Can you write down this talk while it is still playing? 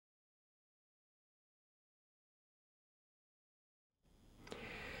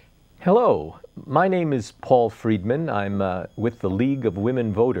Hello, my name is Paul Friedman. I'm with the League of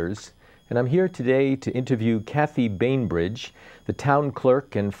Women Voters, and I'm here today to interview Kathy Bainbridge, the Town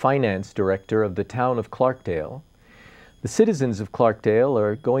Clerk and Finance Director of the Town of Clarkdale. The citizens of Clarkdale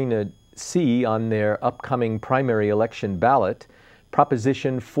are going to see on their upcoming primary election ballot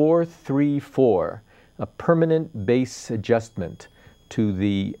Proposition 434, a permanent base adjustment to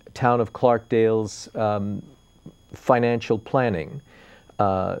the Town of Clarkdale's financial planning.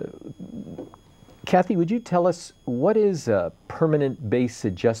 Kathy, would you tell us what is a permanent base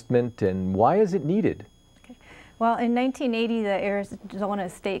adjustment and why is it needed? Okay. Well, in 1980, the Arizona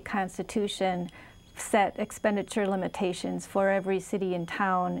State Constitution set expenditure limitations for every city and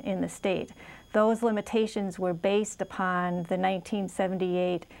town in the state. Those limitations were based upon the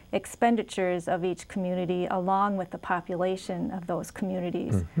 1978 expenditures of each community along with the population of those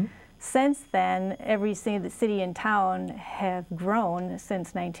communities. Mm-hmm. Since then, every city and town have grown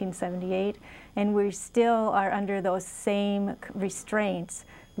since 1978, and we still are under those same restraints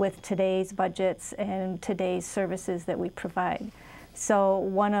with today's budgets and today's services that we provide. So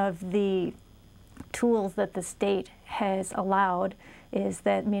one of the tools that the state has allowed is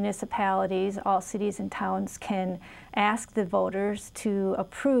that municipalities, all cities and towns, can ask the voters to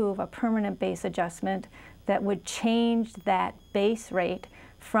approve a permanent base adjustment that would change that base rate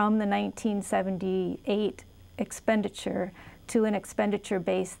from the 1978 expenditure to an expenditure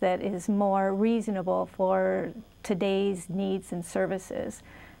base that is more reasonable for today's needs and services.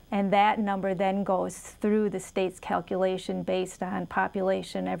 And that number then goes through the state's calculation based on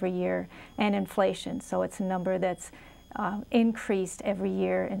population every year and inflation. So it's a number that's increased every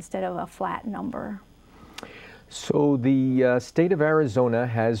year instead of a flat number. So the state of Arizona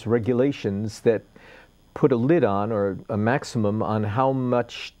has regulations that put a lid on, or a maximum on, how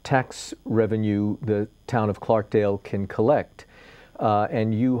much tax revenue the town of Clarkdale can collect,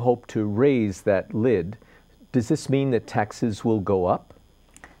 and you hope to raise that lid. Does this mean that taxes will go up?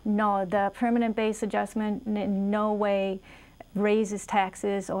 No, the permanent base adjustment in no way raises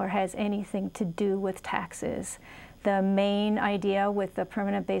taxes or has anything to do with taxes. The main idea with the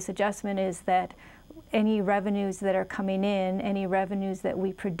permanent base adjustment is that any revenues that are coming in, any revenues that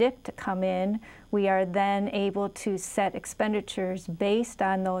we predict to come in, we are then able to set expenditures based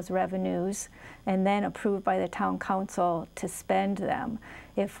on those revenues and then approved by the town council to spend them.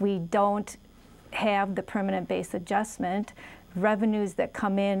 If we don't have the permanent base adjustment, revenues that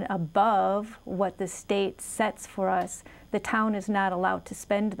come in above what the state sets for us, the town is not allowed to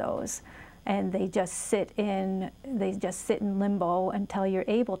spend those. And they just sit in limbo until you're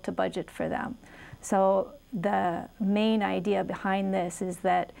able to budget for them. So the main idea behind this is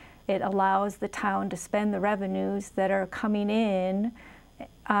that it allows the town to spend the revenues that are coming in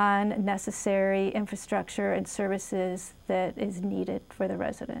on necessary infrastructure and services that is needed for the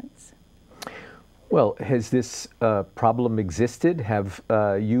residents. Well, has this problem existed? Have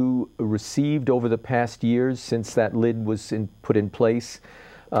you received over the past years since that lid was put in place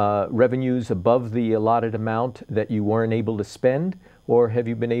revenues above the allotted amount that you weren't able to spend? Or have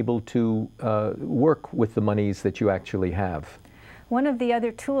you been able to work with the monies that you actually have? One of the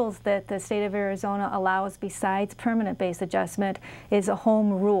other tools that the state of Arizona allows besides permanent base adjustment is a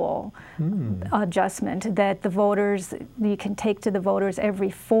home rule adjustment that the voters, you can take to the voters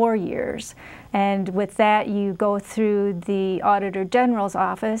every 4 years. And with that, you go through the Auditor General's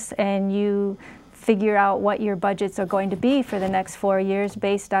office and you figure out what your budgets are going to be for the next 4 years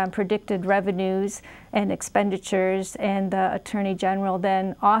based on predicted revenues and expenditures, and the Attorney General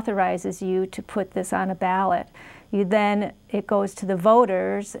then authorizes you to put this on a ballot. It goes to the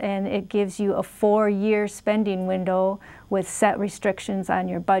voters and it gives you a 4-year spending window with set restrictions on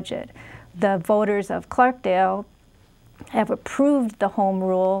your budget. The voters of Clarkdale have approved the home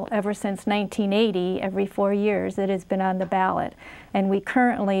rule ever since 1980. Every 4 years it has been on the ballot, and we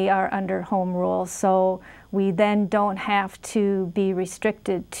currently are under home rule, so we then don't have to be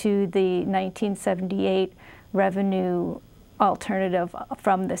restricted to the 1978 revenue alternative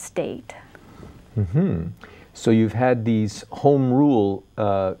from the state. Mm-hmm. So you've had these home rule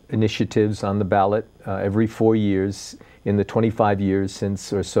initiatives on the ballot every 4 years in the 25 years since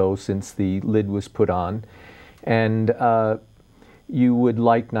the lid was put on. And you would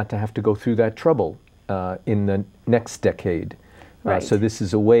like not to have to go through that trouble in the next decade. Right. So this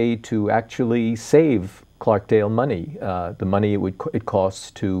is a way to actually save Clarkdale money, the money it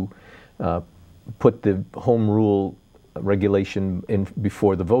costs to put the home rule regulation in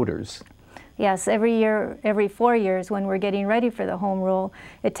before the voters. Yes, every year, every 4 years when we're getting ready for the home rule,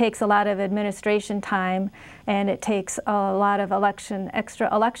 it takes a lot of administration time and it takes a lot of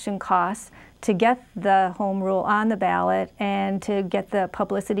extra election costs to get the home rule on the ballot and to get the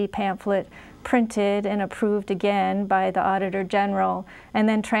publicity pamphlet printed and approved again by the Auditor General and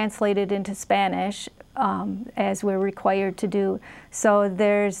then translated into Spanish as we're required to do. So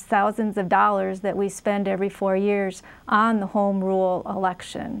there's thousands of dollars that we spend every 4 years on the home rule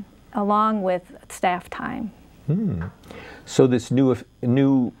election, along with staff time. So this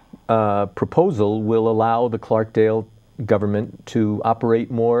new proposal will allow the Clarkdale government to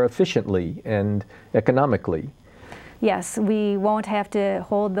operate more efficiently and economically. Yes, we won't have to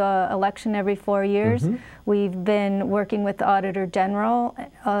hold the election every 4 years. We've been working with the Auditor General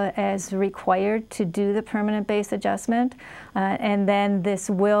as required to do the permanent base adjustment, and then this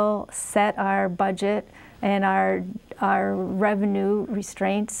will set our budget and our revenue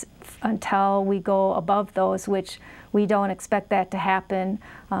restraints until we go above those, which we don't expect that to happen.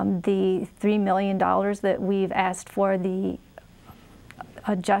 The $3 million that we've asked for the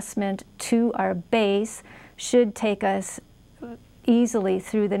adjustment to our base should take us easily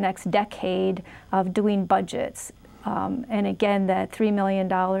through the next decade of doing budgets. And again, that $3 million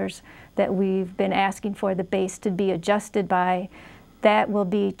that we've been asking for the base to be adjusted by, that will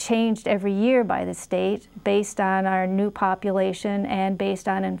be changed every year by the state based on our new population and based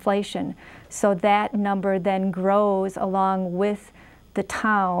on inflation. So that number then grows along with the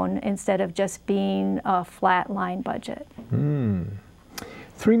town instead of just being a flat line budget. $3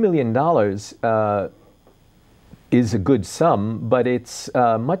 million is a good sum, but it's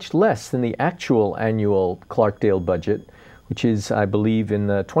much less than the actual annual Clarkdale budget, which is, I believe, in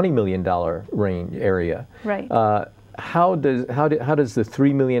the $20 million range area. Right. How does the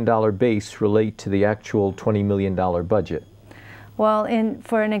 $3 million base relate to the actual $20 million budget? Well,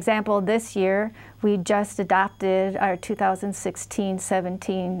 for an example, this year we just adopted our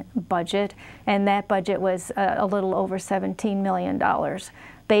 2016-17 budget, and that budget was a little over $17 million,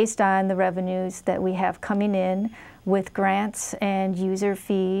 based on the revenues that we have coming in with grants and user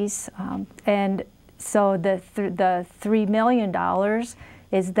fees, and so the $3 million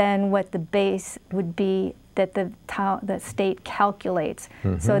is then what the base would be that the state calculates.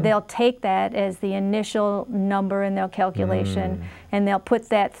 So they'll take that as the initial number in their calculation, and they'll put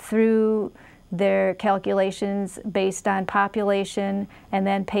that through their calculations based on population and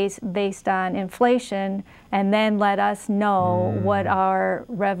then based on inflation, and then let us know what our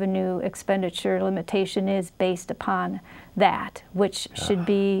revenue expenditure limitation is based upon that, which should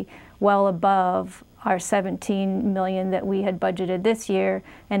be well above our $17 million that we had budgeted this year,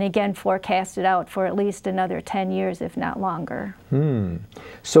 and again forecasted out for at least another 10 years, if not longer.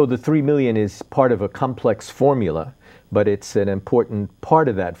 So the $3 million is part of a complex formula, but it's an important part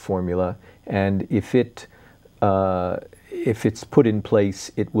of that formula, and if it's put in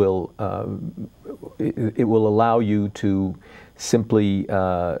place, it will allow you to simply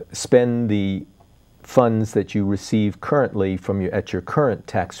spend the funds that you receive currently from at your current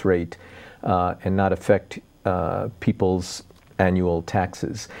tax rate and not affect people's annual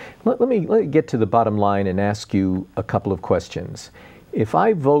taxes. Let me get to the bottom line and ask you a couple of questions. If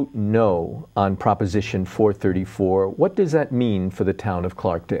I vote no on Proposition 434, what does that mean for the town of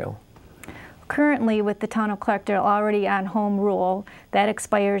Clarkdale? Currently, with the town of Clarkdale already on home rule, that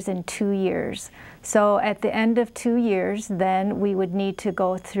expires in 2 years. So at the end of 2 years, then we would need to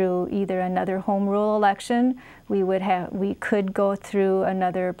go through either another home rule election, we could go through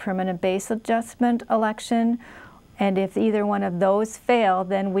another permanent base adjustment election, and if either one of those fail,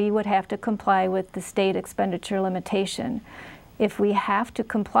 then we would have to comply with the state expenditure limitation. If we have to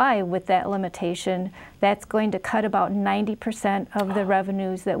comply with that limitation, that's going to cut about 90% of the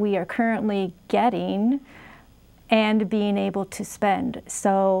revenues that we are currently getting and being able to spend.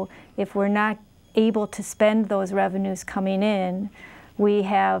 So if we're not able to spend those revenues coming in, we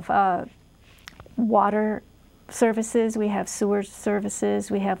have water services, we have sewer services,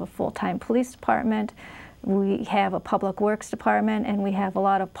 we have a full-time police department, we have a public works department, and we have a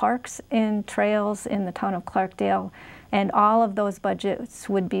lot of parks and trails in the town of Clarkdale. And all of those budgets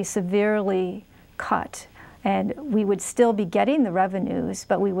would be severely cut. And we would still be getting the revenues,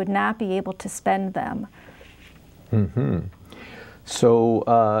 but we would not be able to spend them. So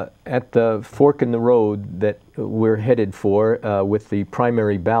at the fork in the road that we're headed for with the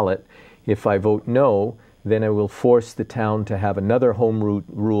primary ballot, if I vote no, then I will force the town to have another home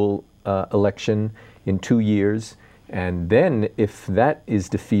rule election in 2 years. And then if that is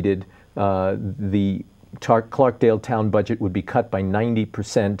defeated, the Clarkdale town budget would be cut by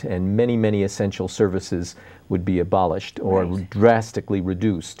 90% and many, many essential services would be abolished or drastically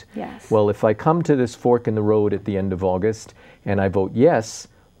reduced. Yes. Well, if I come to this fork in the road at the end of August and I vote yes,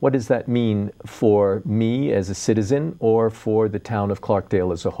 what does that mean for me as a citizen or for the town of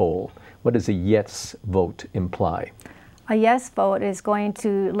Clarkdale as a whole? What does a yes vote imply? A yes vote is going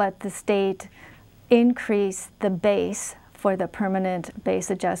to let the state increase the base for the permanent base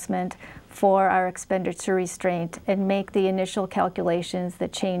adjustment for our expenditure restraint and make the initial calculations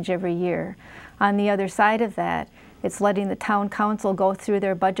that change every year. On the other side of that, it's letting the town council go through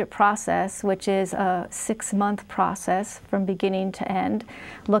their budget process, which is a 6-month process from beginning to end,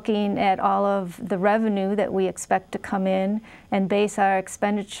 looking at all of the revenue that we expect to come in and base our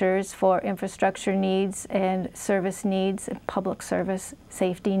expenditures for infrastructure needs and service needs, and public service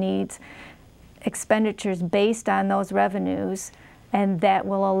safety needs, expenditures based on those revenues, and that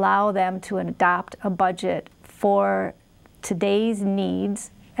will allow them to adopt a budget for today's needs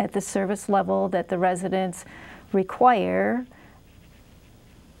at the service level that the residents require,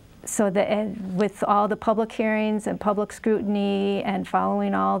 so that with all the public hearings and public scrutiny and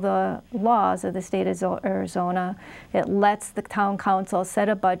following all the laws of the state of Arizona, it lets the town council set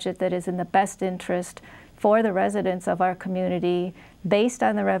a budget that is in the best interest for the residents of our community based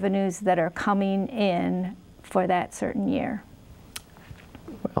on the revenues that are coming in for that certain year.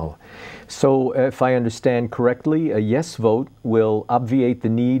 Well, so if I understand correctly, a yes vote will obviate the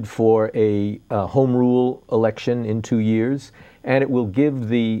need for a home rule election in 2 years, and it will give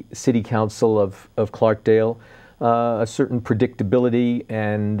the City Council of Clarkdale a certain predictability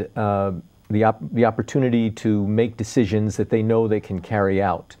and the opportunity to make decisions that they know they can carry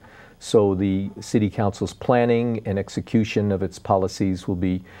out. So the City Council's planning and execution of its policies will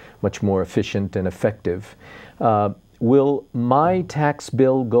be much more efficient and effective. Will my tax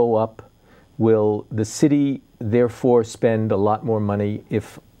bill go up? Will the city therefore spend a lot more money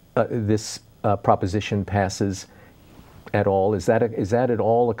if this proposition passes at all? Is that at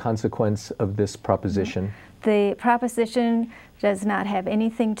all a consequence of this proposition? The proposition does not have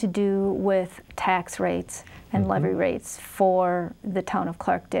anything to do with tax rates and levy rates for the town of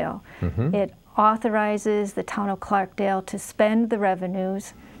Clarkdale. It authorizes the town of Clarkdale to spend the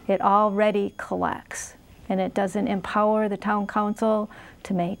revenues it already collects. And it doesn't empower the town council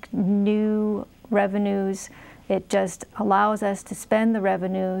to make new revenues. It just allows us to spend the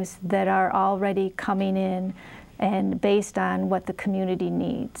revenues that are already coming in and based on what the community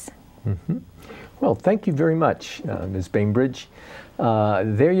needs. Well, thank you very much, Ms. Bainbridge.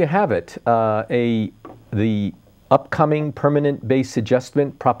 There you have it. The upcoming permanent base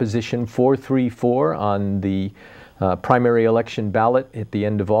adjustment, Proposition 434, on the primary election ballot at the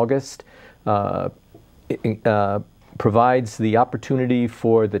end of August. Provides the opportunity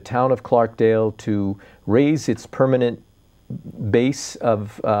for the town of Clarkdale to raise its permanent base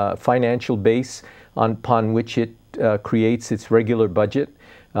of financial base upon which it creates its regular budget.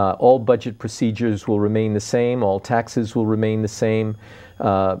 All budget procedures will remain the same. All taxes will remain the same.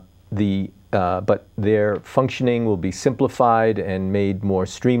 But their functioning will be simplified and made more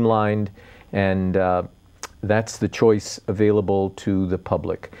streamlined, and that's the choice available to the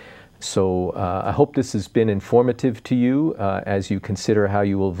public. So I hope this has been informative to you as you consider how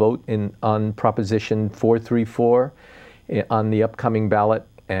you will vote on Proposition 434 on the upcoming ballot.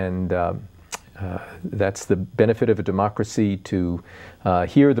 And that's the benefit of a democracy, to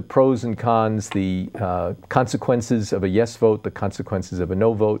hear the pros and cons, the consequences of a yes vote, the consequences of a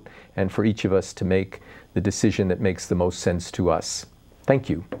no vote, and for each of us to make the decision that makes the most sense to us.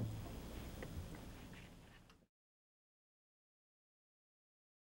 Thank you.